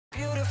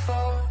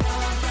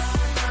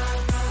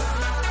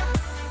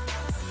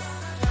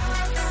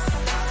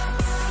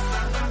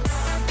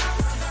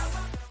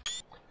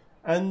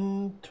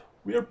And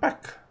we are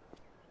back.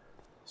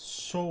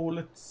 So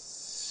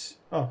let's...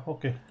 Oh,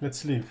 okay,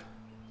 let's leave.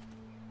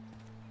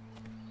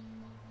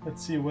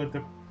 Let's see where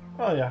the...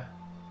 Oh yeah,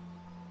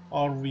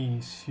 RV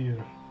is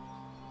here.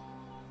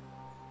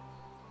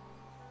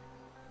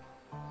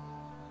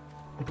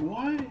 But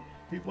why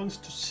he wants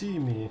to see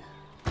me?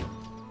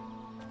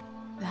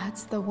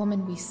 That's the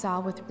woman we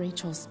saw with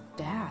Rachel's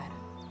dad.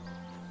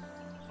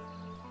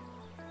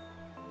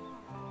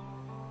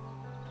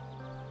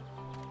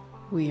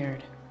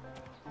 Weird.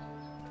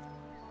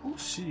 Who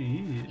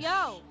she is?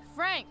 Yo,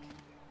 Frank!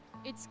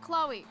 It's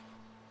Chloe.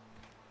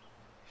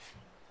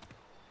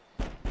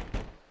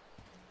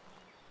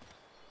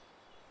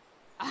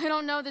 I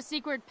don't know the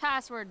secret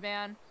password,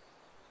 man.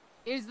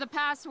 Is the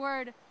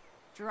password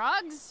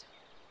drugs?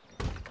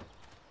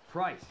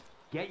 Price,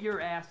 get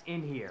your ass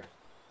in here.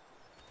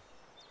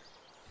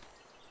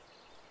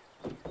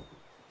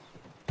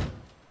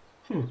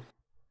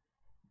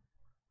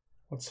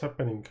 What's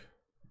happening?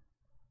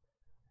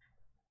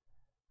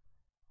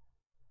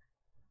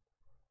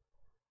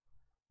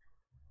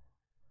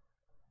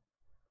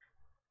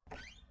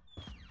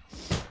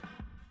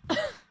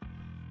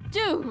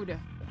 Dude!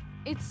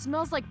 It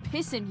smells like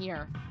piss in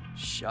here.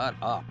 Shut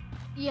up.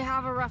 You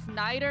have a rough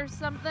night or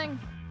something?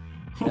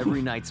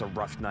 Every night's a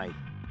rough night.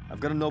 I've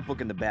got a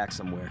notebook in the back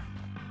somewhere.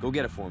 Go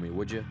get it for me,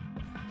 would you?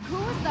 Who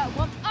was that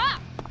woman?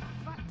 Ah!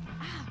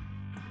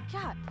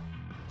 God.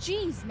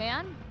 Jeez,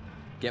 man.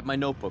 Get my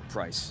notebook,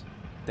 Price.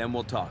 Then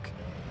we'll talk.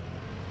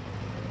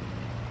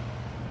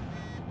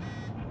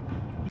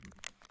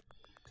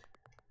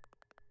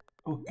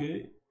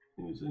 Okay.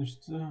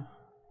 Just,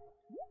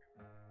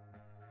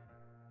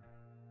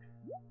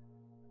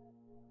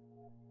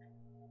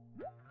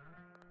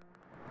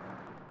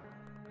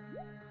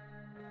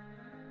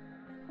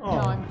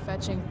 Now I'm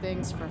fetching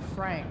things for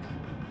Frank.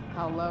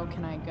 How low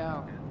can I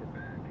go?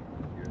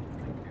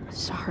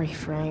 Sorry,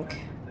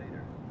 Frank.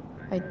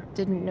 I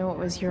didn't know it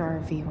was your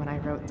RV when I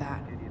wrote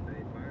that.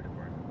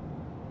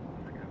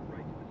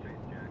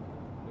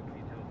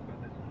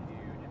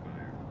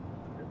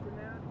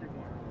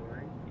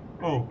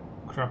 Oh,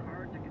 crap.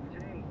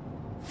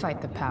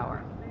 Fight the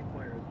power.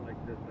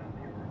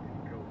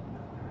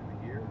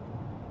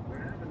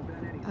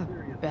 A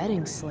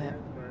betting slip.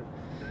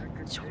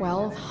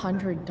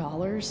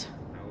 $1,200?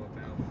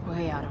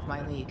 Way out of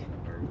my league.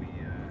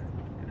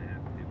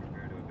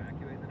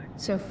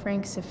 So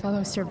Frank's a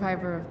fellow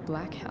survivor of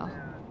Black Hell.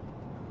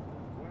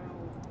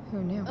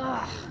 Who knew?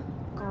 Ugh,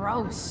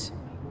 gross.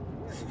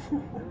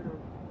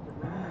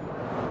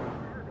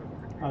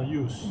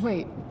 Use.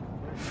 Wait,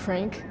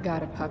 Frank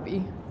got a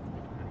puppy?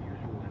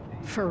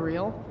 For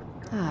real?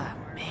 Ah,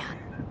 man.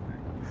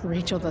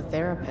 Rachel the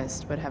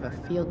therapist would have a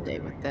field day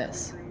with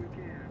this.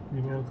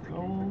 Without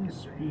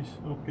clones, please,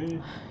 okay.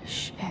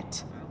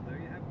 Shit.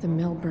 The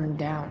mill burned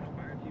down.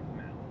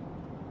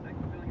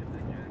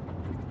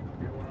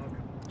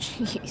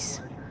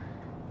 Jeez.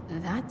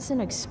 That's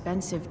an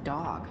expensive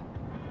dog.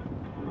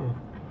 Oh.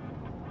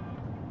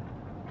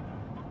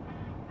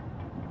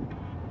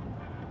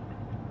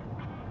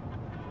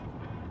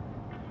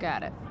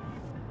 Got it.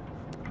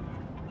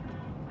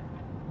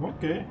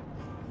 Okay.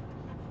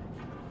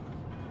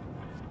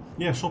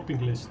 Yeah,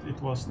 shopping list.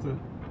 It was the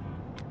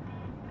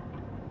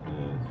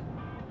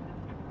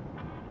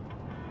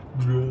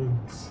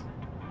drugs.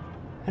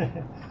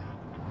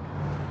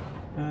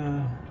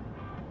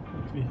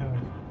 What we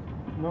have?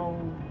 No,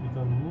 we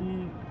don't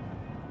need.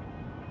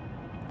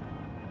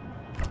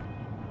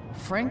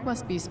 Frank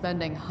must be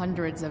spending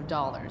hundreds of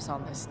dollars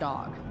on this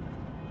dog.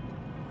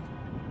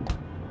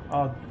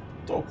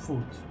 Dog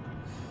food.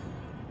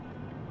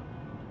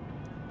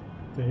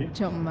 Okay.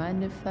 Don't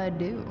mind if I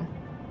do.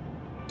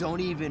 Don't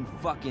even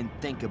fucking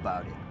think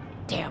about it.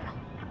 Damn.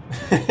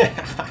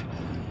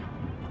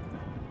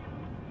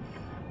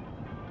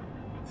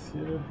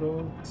 Sera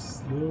brought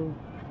slow.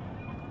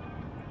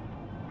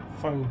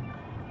 Fine.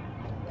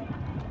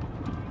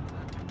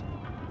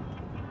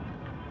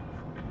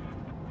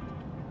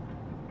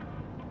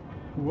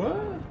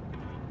 What?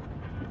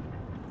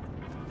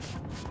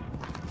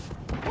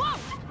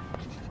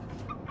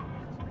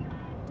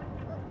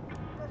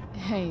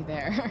 Hey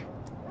there.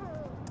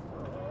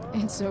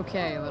 It's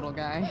okay, little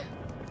guy.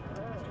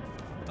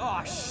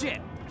 Oh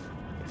shit!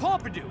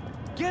 Pompidou,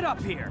 get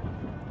up here!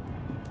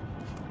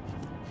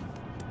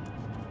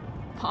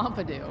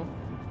 Pompidou.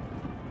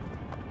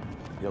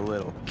 You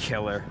little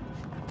killer.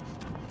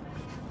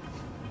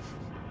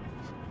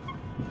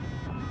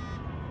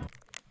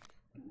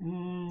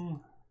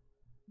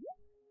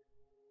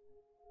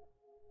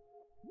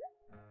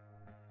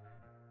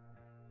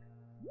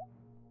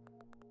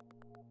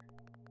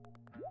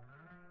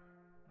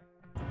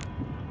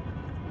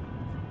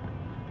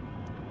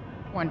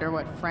 Wonder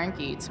what Frank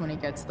eats when he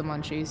gets the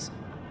munchies.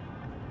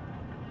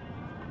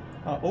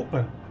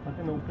 Open. I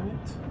can open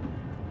it.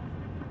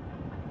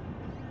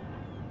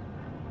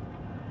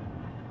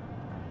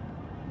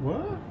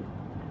 What?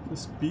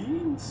 Just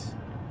beans?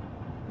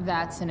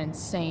 That's an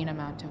insane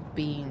amount of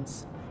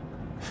beans.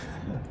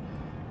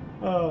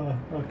 Oh,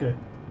 okay.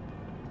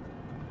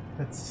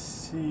 Let's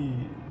see.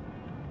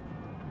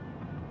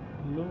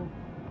 Look.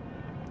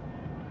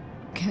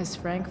 Guess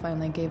Frank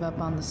finally gave up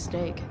on the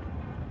steak.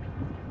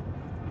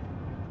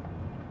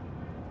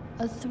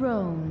 A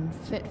throne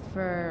fit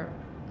for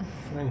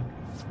Frank.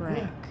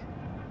 Frank.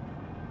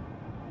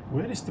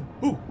 Where is the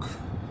book?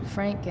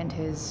 Frank and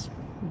his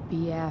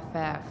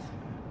BFF.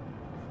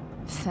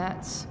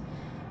 That's...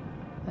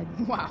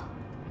 Wow.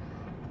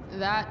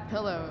 That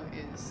pillow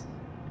is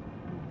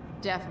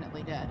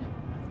definitely dead.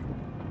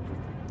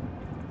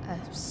 a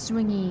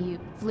swingy,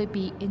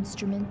 flippy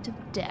instrument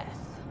of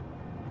death.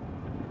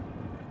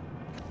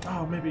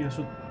 Oh, maybe I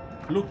should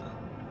look.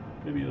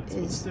 Maybe that's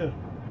what's Is there.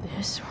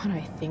 this what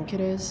I think it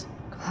is?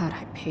 Glad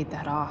I paid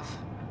that off.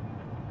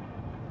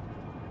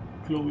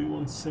 Chloe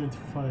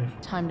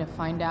 175. Time to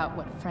find out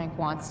what Frank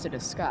wants to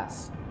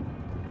discuss.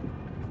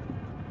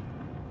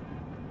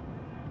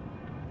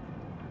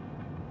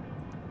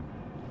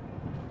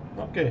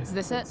 Okay. Is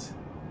this it?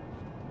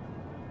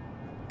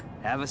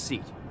 Have a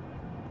seat.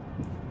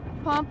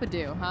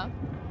 Pompidou, huh?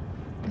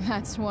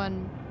 That's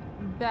one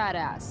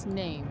badass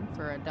name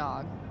for a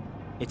dog.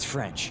 It's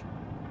French.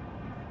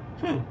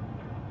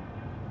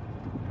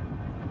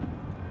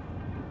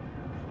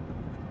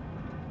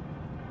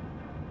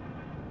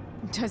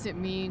 Does it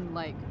mean,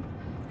 like,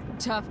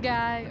 tough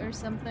guy or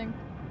something?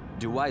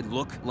 Do I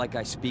look like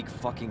I speak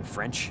fucking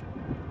French?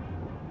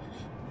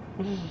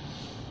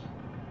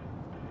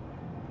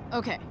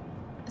 Okay,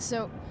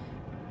 so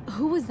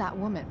who was that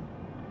woman?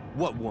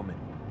 What woman?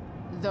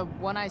 The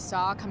one I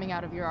saw coming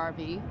out of your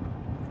RV?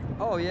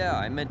 Oh yeah,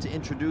 I meant to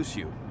introduce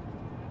you.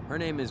 Her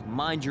name is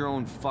Mind Your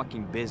Own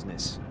Fucking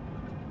Business.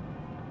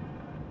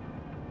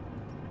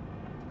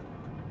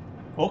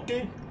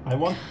 Okay, I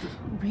want.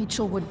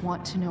 Rachel would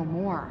want to know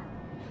more.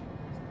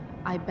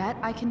 I bet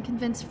I can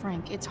convince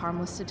Frank it's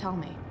harmless to tell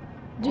me.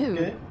 Dude,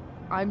 Okay.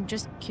 I'm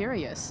just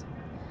curious.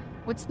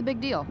 What's the big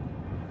deal?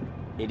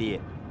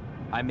 Idiot.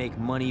 I make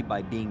money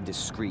by being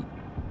discreet.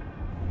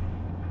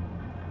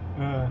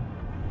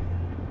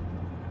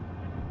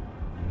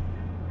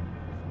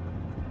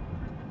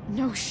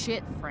 No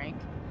shit, Frank.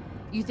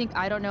 You think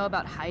I don't know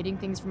about hiding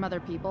things from other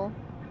people?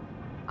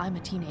 I'm a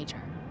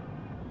teenager.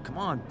 Come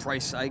on,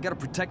 Price, I gotta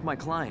protect my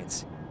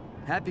clients.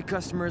 Happy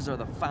customers are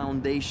the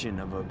foundation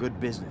of a good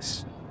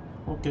business.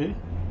 Okay.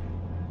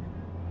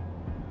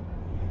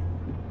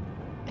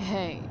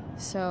 Hey,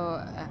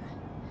 so,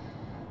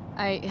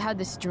 I had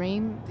this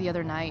dream the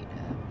other night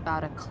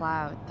about a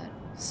cloud that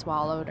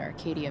swallowed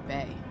Arcadia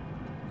Bay.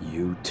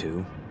 You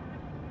too?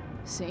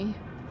 See?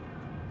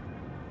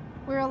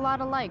 We're a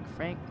lot alike,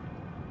 Frank.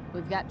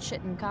 We've got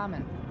shit in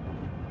common.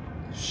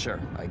 Sure,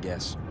 I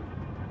guess.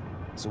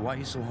 So why are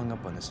you so hung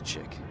up on this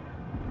chick?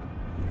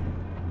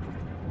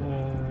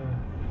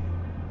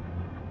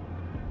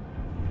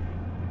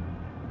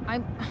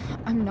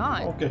 I'm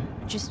not. Okay.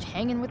 Just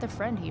hanging with a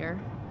friend here.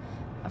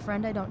 A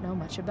friend I don't know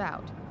much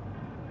about.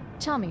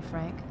 Tell me,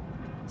 Frank.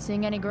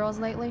 Seeing any girls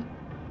lately?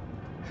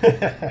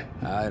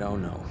 I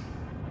don't know.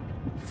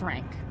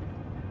 Frank.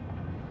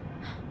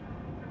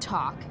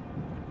 Talk.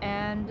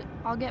 And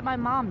I'll get my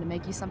mom to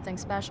make you something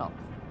special.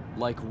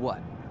 Like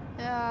what?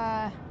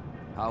 How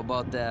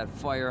about that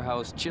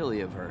firehouse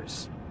chili of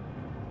hers?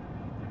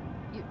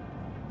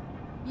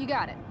 You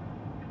got it.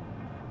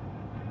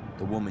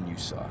 The woman you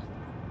saw.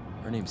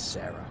 Her name's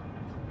Sera.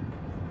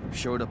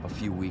 Showed up a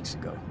few weeks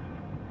ago.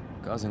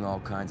 Causing all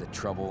kinds of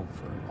trouble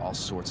for all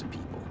sorts of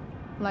people.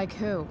 Like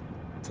who?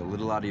 It's a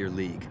little out of your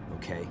league,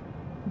 okay?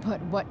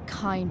 But what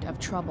kind of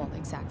trouble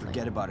exactly?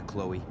 Forget about it,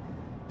 Chloe.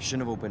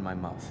 Shouldn't have opened my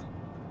mouth.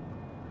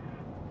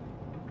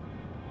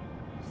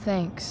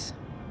 Thanks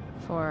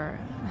for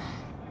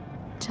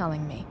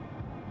telling me.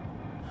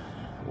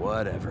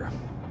 Whatever.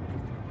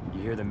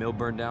 You hear the mill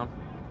burn down?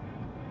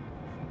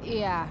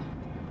 Yeah.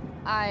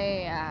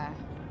 I,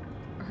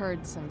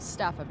 heard some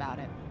stuff about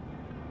it.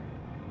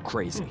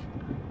 Crazy.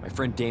 My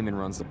friend Damon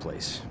runs the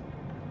place.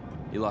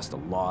 He lost a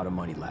lot of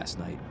money last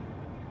night.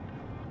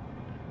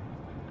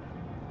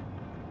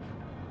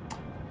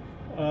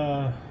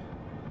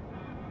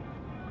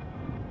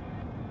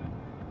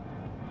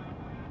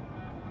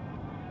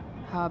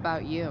 How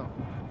about you?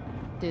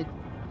 Did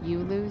you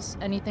lose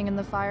anything in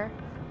the fire?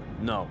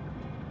 No.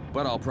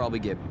 But I'll probably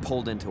get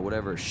pulled into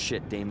whatever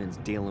shit Damon's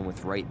dealing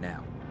with right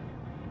now.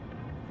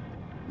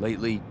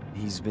 Lately,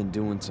 he's been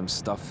doing some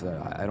stuff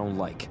that I don't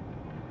like.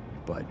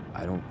 But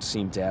I don't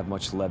seem to have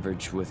much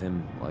leverage with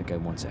him like I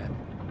once had.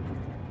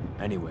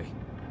 Anyway,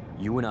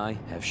 you and I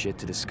have shit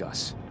to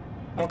discuss.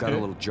 I've got a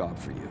Okay. little job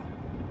for you.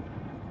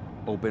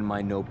 Open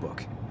my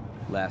notebook.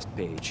 Last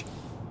page.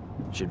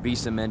 Should be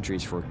some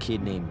entries for a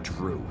kid named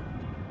Drew.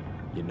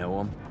 You know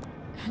him?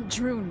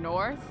 Drew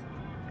North?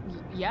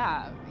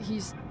 Yeah,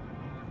 he's...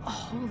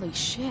 Holy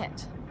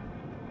shit.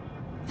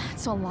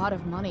 That's a lot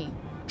of money.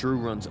 Drew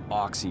runs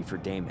Oxy for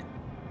Damon.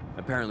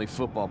 Apparently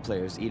football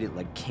players eat it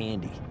like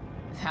candy.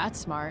 That's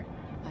smart,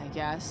 I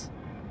guess.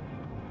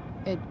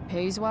 It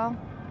pays well?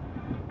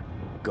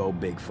 Go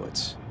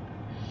Bigfoots.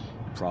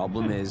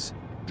 Problem is,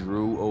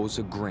 Drew owes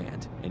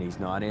 $1,000, and he's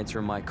not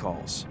answering my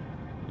calls.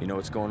 You know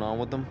what's going on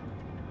with them?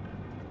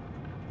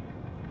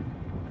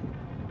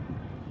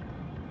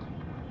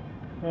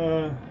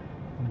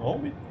 No,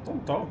 we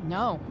don't talk.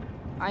 No,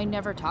 I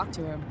never talked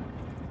to him.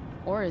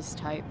 Or his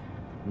type.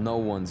 No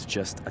one's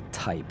just a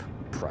type,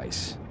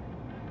 Price.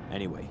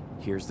 Anyway,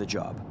 here's the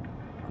job.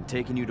 I'm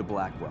taking you to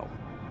Blackwell.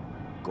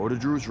 Go to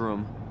Drew's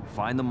room,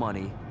 find the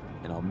money,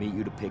 and I'll meet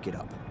you to pick it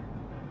up.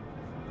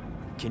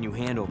 Can you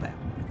handle that?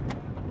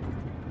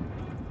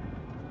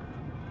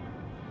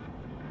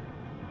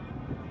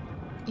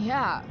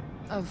 Yeah,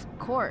 of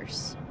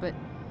course, but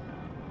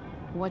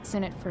what's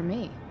in it for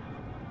me?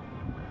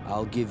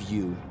 I'll give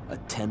you a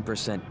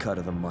 10% cut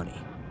of the money.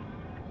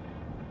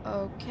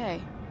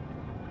 Okay.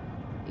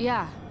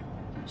 Yeah,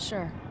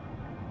 sure.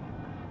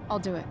 I'll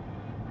do it.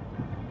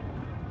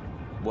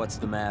 What's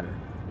the matter?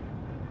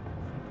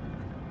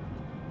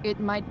 It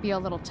might be a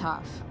little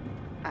tough.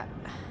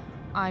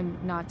 I'm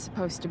not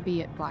supposed to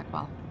be at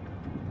Blackwell.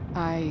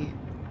 I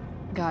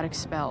got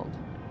expelled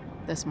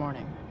this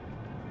morning.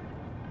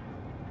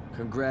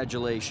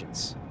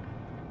 Congratulations.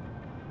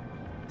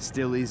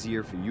 Still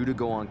easier for you to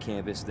go on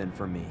campus than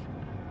for me.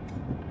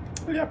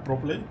 Yeah,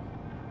 probably.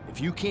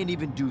 If you can't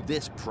even do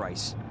this,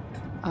 Price,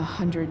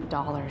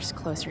 $100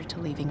 closer to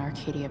leaving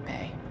Arcadia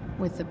Bay.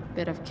 With a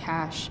bit of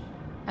cash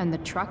and the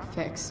truck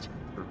fixed,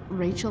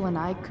 Rachel and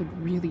I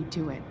could really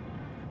do it.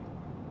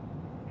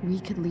 We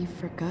could leave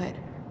for good.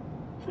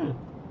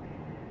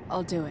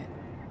 I'll do it.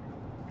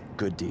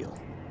 good deal.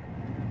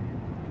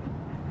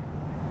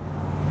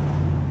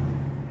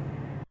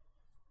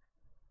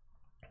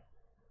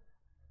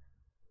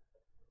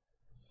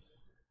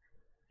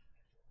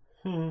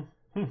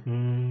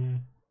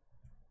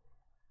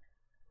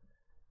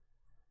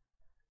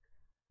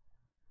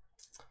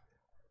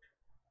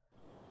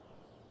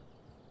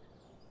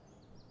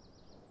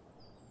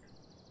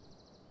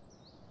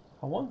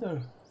 I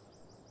wonder,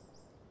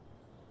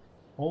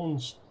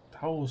 owns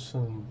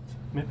 1,000.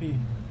 Maybe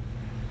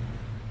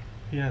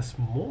he has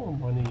more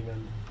money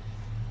even,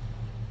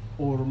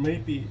 or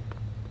maybe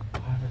I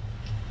have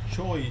a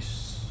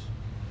choice.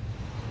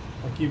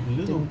 I give a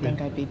little Didn't bit.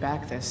 think I'd be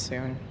back this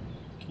soon.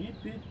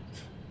 Keep it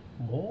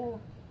more.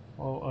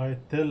 Oh, I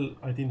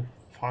didn't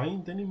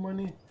find any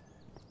money.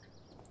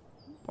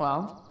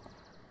 Well,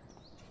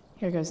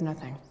 here goes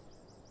nothing.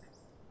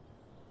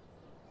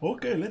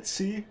 Okay, let's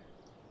see.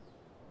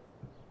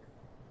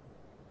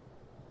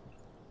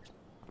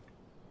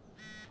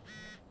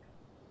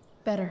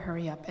 Better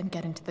hurry up and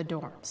get into the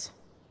dorms.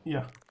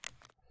 Yeah.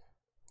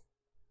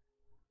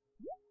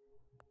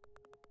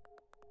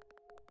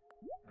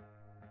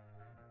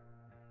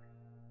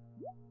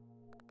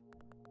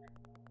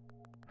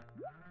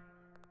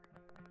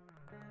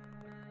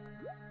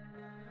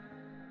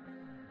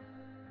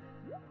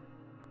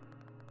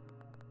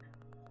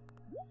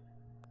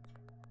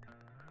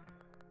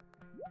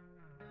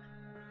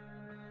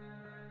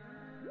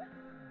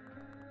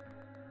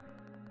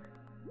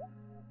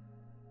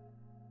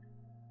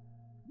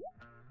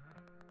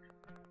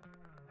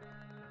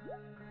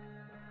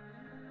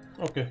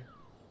 Okay.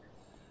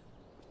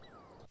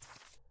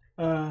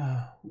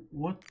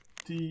 What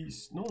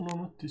is... No,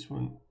 not this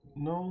one.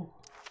 No.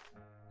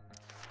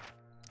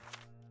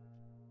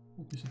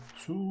 What is it?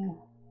 2.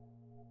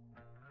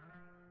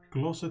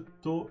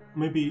 Closet door.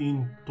 Maybe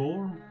in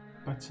dorm.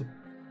 That's a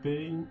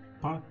pain.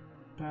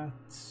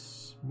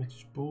 Bats.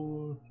 Message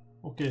board.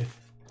 Okay.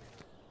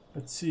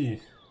 Let's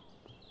see.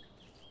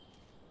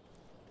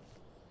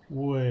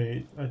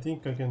 Wait, I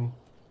think I can...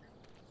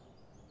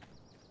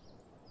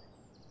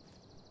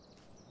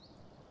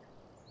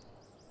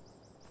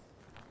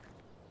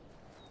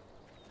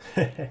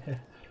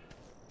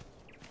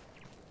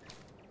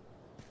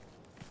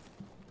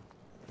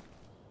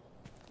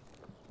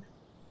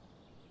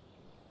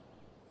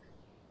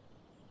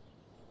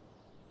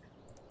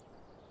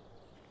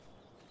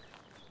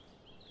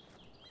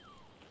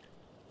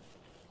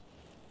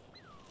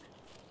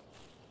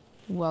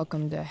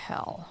 Welcome to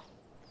hell.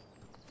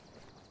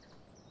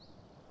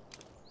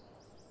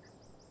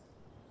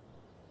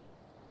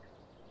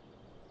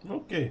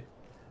 Okay.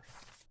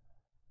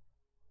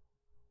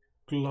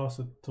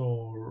 Closet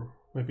door.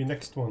 Maybe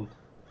next one.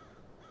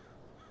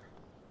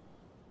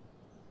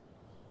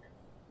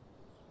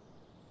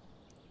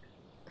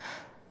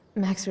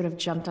 Max would have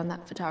jumped on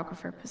that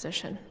photographer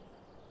position.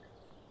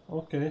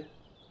 Okay.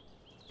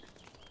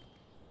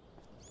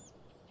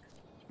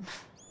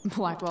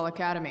 Blackwell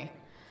Academy.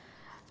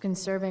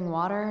 Conserving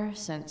water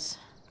since...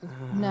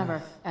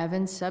 Never.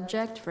 Evan's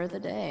subject for the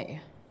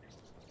day.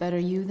 Better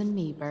you than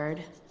me,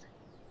 bird.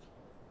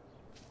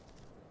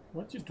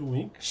 What you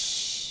doing?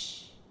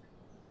 Shh.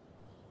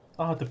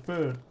 Ah, the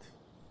bird.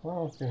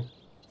 Oh, okay.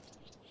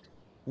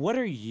 What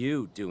are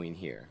you doing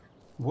here?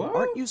 What?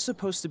 Aren't you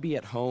supposed to be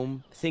at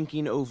home,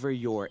 thinking over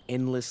your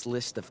endless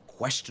list of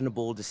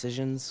questionable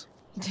decisions?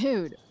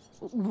 Dude,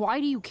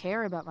 why do you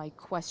care about my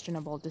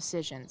questionable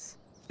decisions?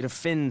 It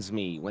offends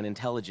me when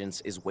intelligence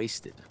is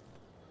wasted.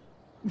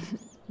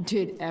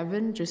 Did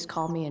Evan just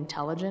call me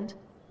intelligent?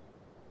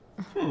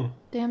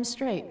 Damn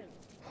straight.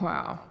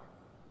 Wow.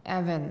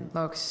 Evan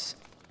looks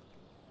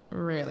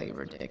really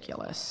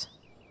ridiculous.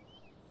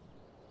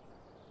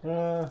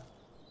 Mock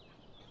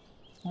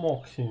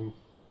him.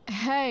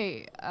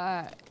 Hey,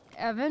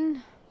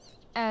 Evan?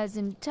 As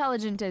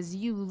intelligent as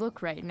you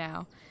look right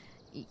now,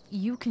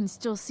 you can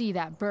still see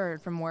that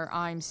bird from where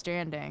I'm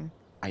standing.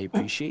 I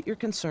appreciate your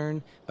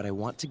concern, but I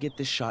want to get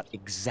this shot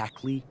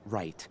exactly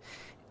right.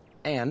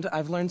 And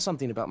I've learned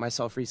something about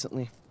myself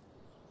recently.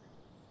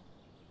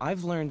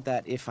 I've learned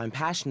that if I'm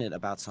passionate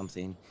about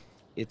something,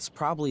 it's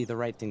probably the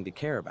right thing to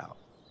care about.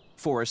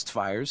 Forest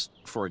fires,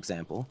 for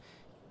example.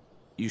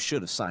 You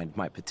should have signed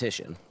my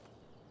petition.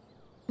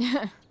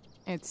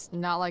 It's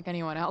not like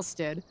anyone else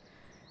did.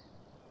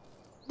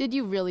 Did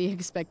you really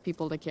expect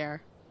people to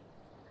care?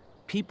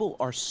 People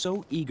are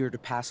so eager to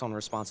pass on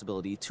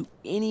responsibility to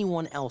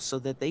anyone else so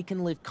that they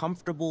can live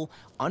comfortable,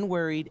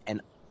 unworried, and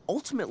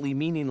ultimately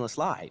meaningless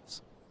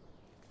lives.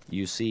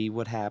 You see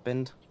what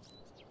happened?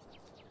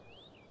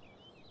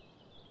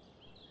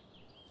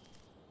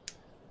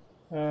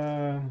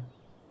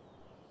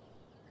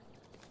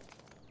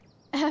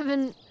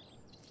 Evan,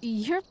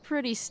 you're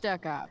pretty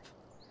stuck up.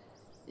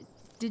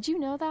 Did you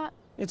know that?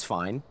 It's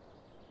fine.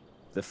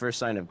 The first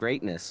sign of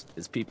greatness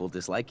is people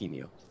disliking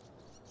you.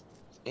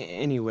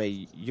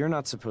 Anyway, you're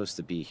not supposed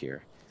to be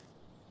here.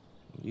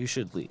 You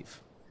should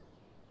leave.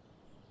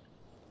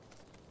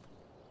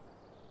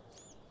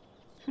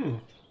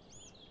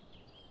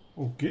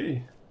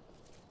 Okay.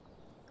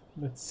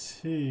 Let's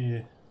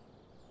see.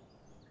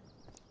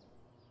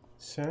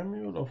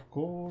 Samuel, of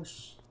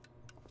course.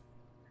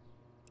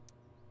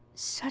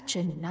 Such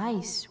a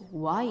nice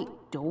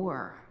white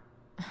door.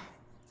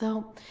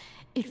 Though,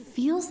 it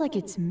feels like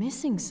it's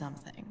missing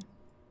something.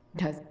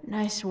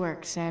 Nice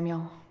work,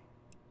 Samuel.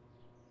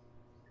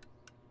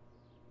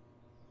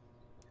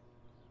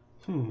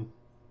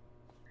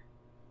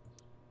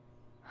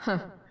 Huh.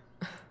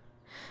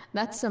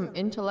 That's some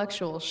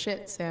intellectual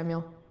shit,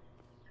 Samuel.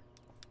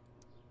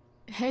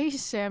 Hey,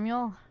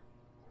 Samuel.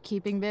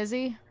 Keeping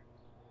busy?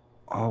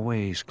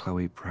 Always,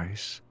 Chloe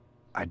Price.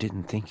 I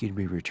didn't think you'd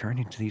be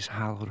returning to these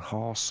hallowed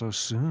halls so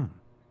soon.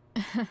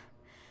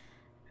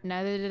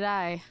 Neither did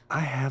I. I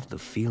have the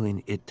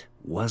feeling it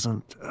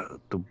wasn't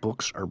the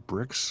books or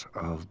bricks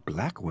of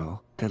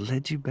Blackwell that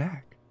led you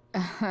back.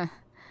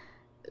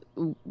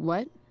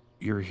 What?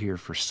 You're here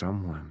for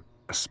someone,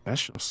 a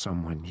special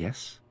someone,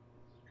 yes?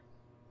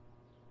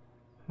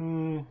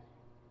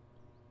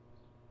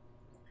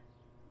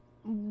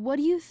 What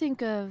do you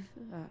think of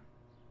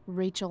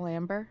Rachel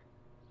Amber?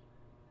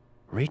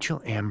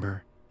 Rachel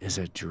Amber is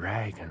a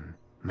dragon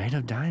made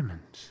of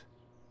diamonds.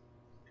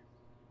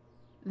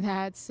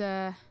 That's,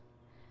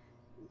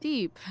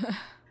 deep.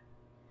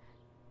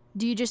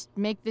 Do you just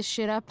make this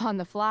shit up on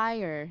the fly,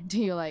 or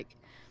do you, like,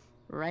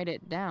 write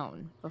it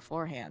down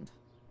beforehand?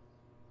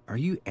 Are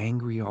you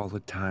angry all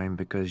the time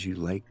because you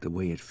like the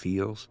way it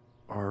feels?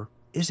 Or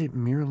is it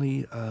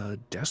merely a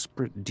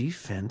desperate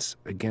defense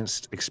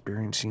against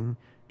experiencing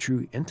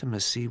true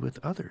intimacy with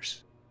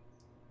others?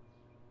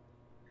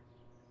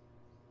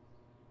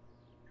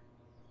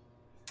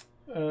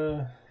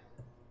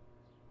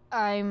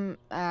 I'm,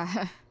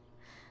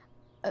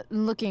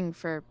 looking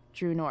for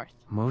Drew North.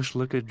 Most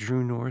look at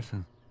Drew North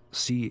and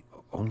see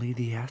only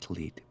the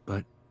athlete,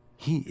 but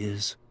he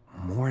is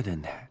more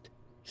than that.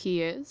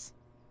 He is?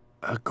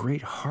 A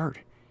great heart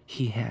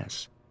he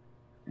has,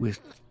 with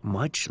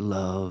much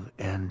love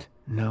and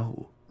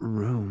no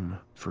room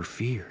for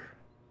fear.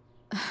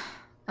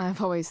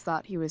 I've always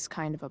thought he was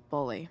kind of a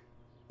bully.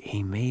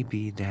 He may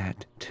be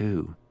that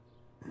too.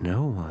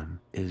 No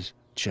one is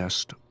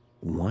just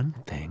one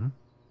thing.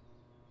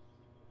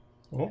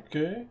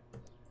 Okay.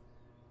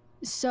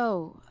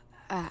 So,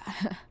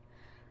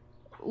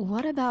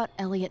 what about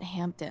Elliot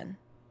Hampton?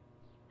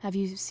 Have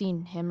you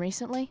seen him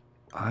recently?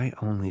 I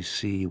only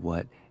see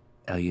what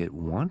Elliot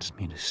wants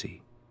me to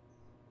see.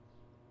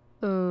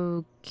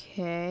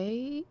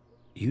 Okay.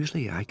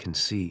 Usually I can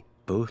see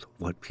both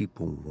what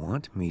people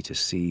want me to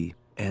see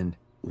and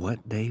what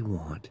they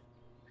want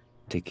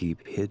to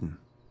keep hidden.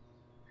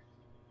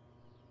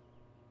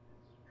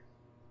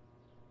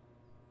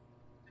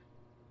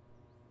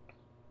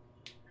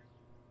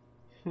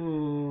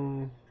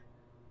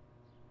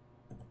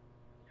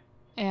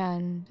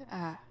 And,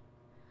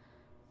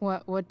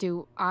 what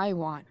do I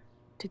want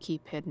to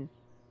keep hidden?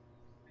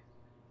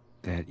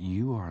 That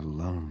you are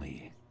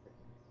lonely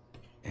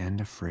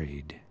and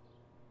afraid.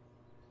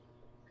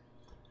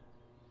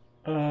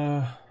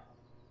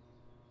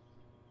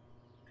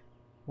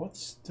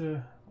 What's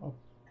the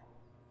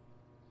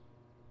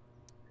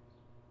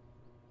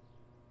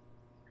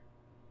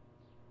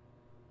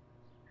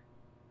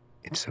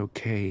It's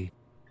okay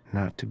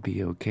not to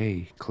be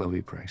okay,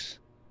 Chloe Price.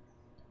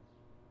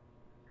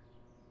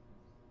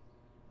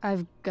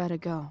 I've gotta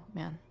go,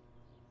 man.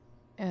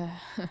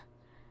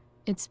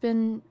 It's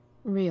been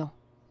real.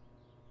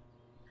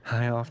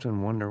 I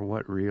often wonder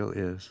what real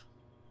is.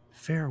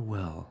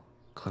 Farewell,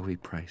 Chloe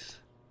Price.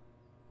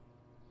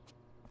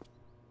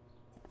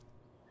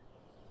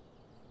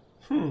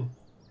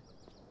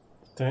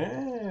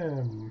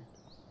 Damn.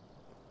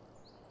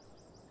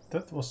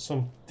 That was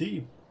some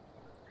deep.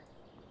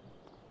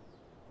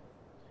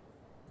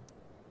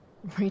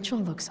 Rachel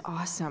looks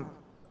awesome.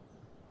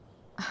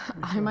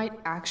 I might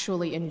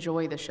actually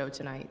enjoy the show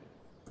tonight.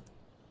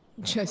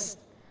 Just...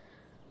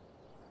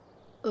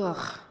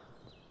 ugh.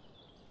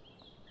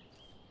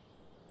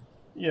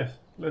 Yeah,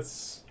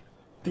 let's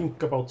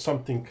think about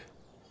something.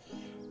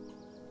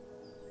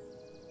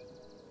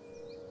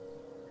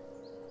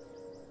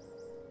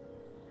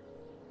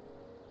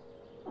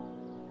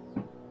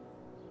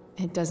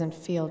 It doesn't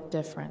feel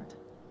different.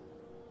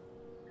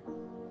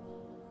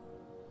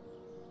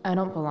 I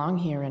don't belong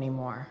here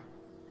anymore.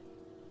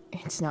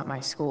 It's not my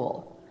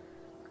school.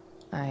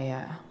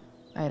 I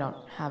don't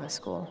have a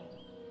school.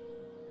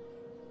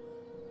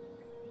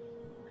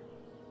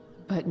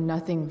 But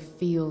nothing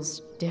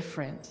feels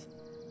different.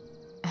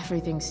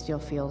 Everything still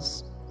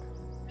feels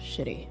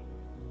shitty.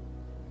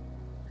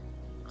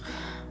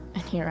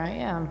 And here I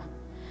am,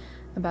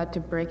 about to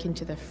break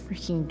into the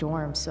freaking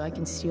dorm so I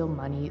can steal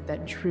money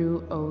that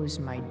Drew owes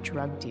my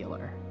drug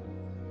dealer.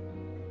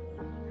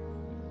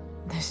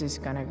 This is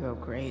gonna go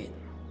great.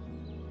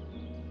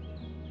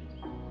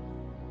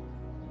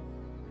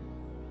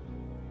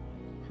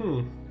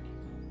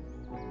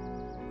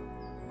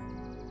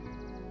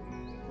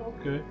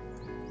 Okay.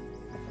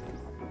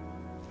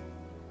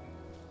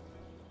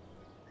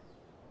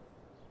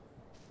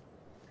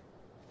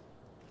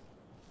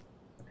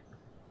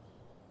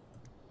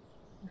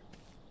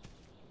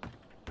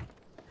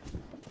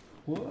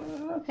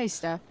 What? Hey,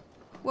 Steph.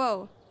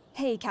 Whoa.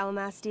 Hey,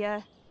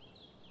 Calamastia.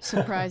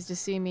 Surprised to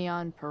see me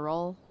on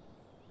parole?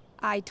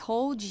 I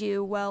told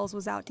you Wells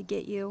was out to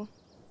get you.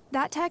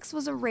 That text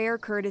was a rare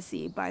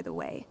courtesy, by the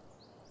way.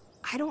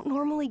 I don't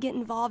normally get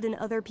involved in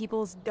other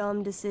people's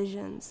dumb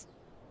decisions.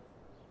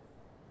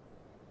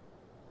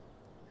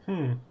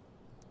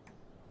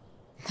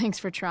 Thanks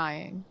for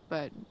trying,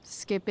 but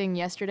skipping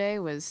yesterday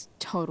was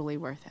totally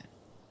worth it.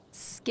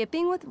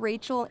 Skipping with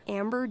Rachel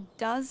Amber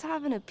does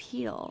have an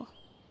appeal.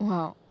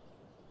 Well,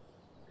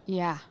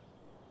 yeah.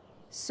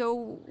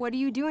 So, what are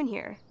you doing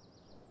here?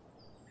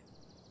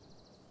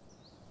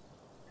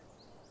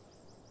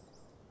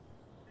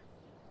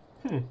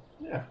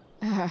 Yeah.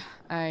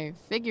 I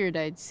figured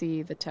I'd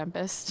see the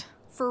Tempest.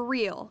 For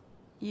real?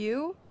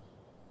 You?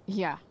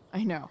 Yeah,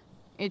 I know.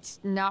 It's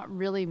not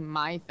really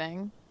my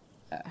thing.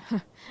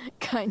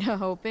 Kinda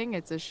hoping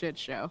it's a shit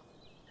show.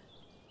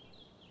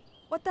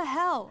 What the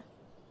hell?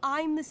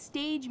 I'm the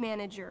stage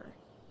manager.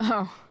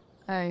 Oh,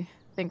 I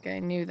think I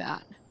knew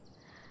that.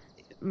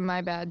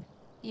 My bad.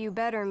 You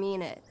better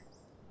mean it.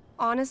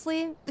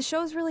 Honestly, the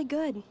show's really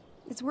good.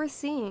 It's worth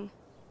seeing.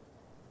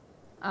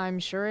 I'm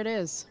sure it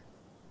is.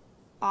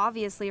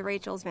 Obviously,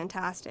 Rachel's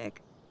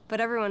fantastic,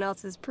 but everyone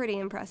else is pretty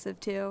impressive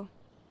too.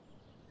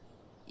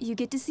 You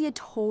get to see a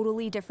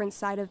totally different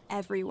side of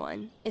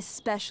everyone,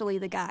 especially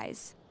the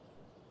guys.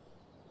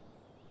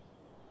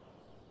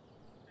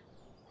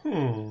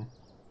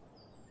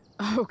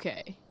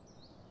 Okay.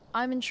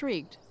 I'm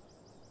intrigued.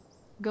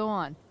 Go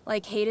on.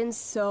 Like, Hayden's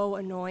so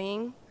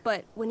annoying,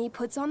 but when he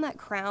puts on that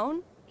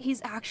crown,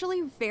 he's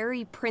actually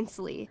very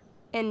princely.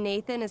 And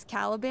Nathan is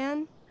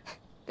Caliban.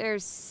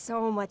 There's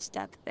so much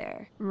depth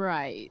there.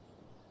 Right.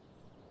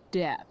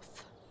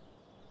 Depth.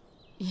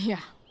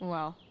 Yeah,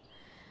 well,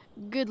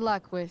 good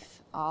luck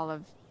with all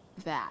of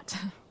that.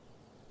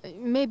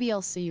 Maybe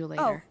I'll see you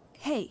later. Oh,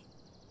 hey.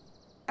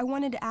 I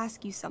wanted to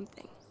ask you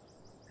something.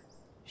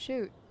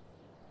 Shoot.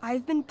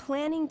 I've been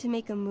planning to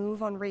make a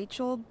move on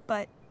Rachel,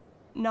 but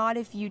not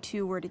if you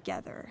two were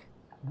together.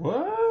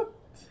 What?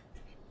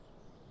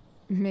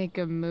 Make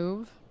a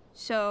move?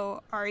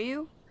 So, are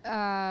you?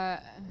 I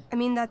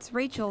mean, that's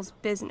Rachel's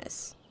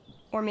business.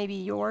 Or maybe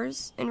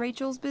yours and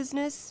Rachel's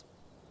business.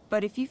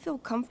 But if you feel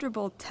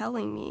comfortable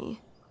telling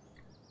me...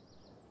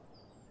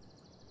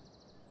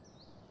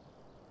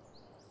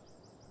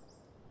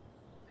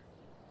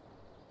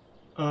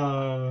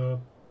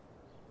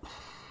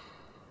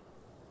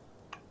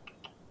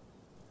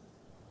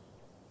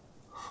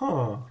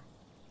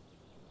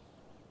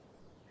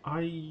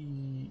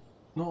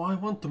 No, I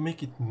want to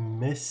make it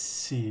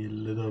messy a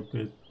little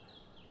bit.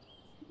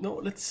 No,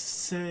 let's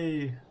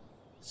say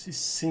she's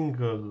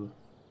single.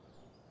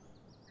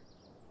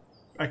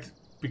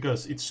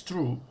 Because it's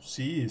true,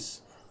 she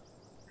is.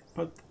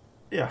 But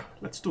yeah,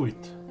 let's do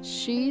it.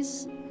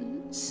 She's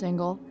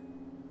single.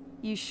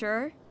 You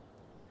sure?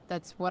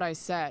 That's what I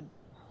said.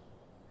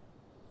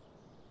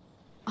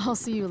 I'll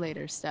see you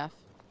later, Steph.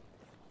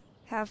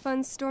 Have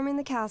fun storming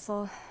the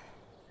castle.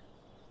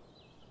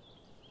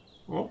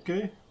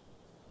 Okay.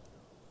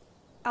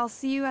 I'll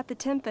see you at the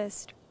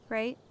Tempest,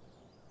 right?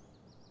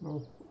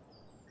 No.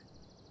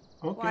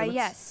 Okay. Why,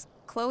 yes.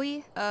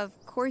 Chloe, of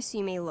course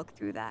you may look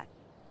through that.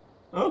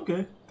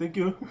 Okay, thank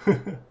you.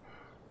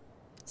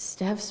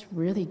 Steph's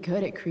really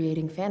good at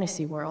creating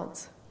fantasy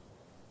worlds.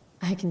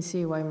 I can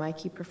see why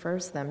Mikey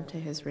prefers them to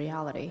his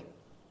reality.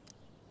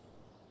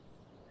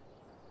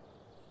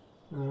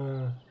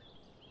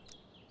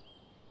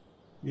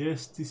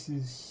 Yes, this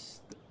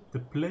is the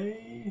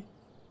play.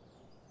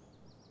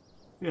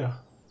 Yeah,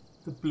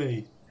 the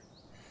play.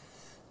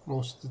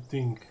 Most the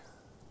thing.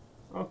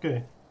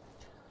 Okay.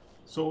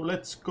 So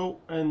let's go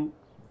and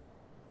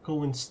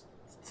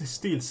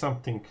steal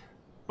something.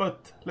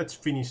 but let's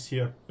finish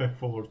here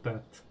before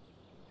that.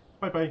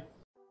 Bye bye.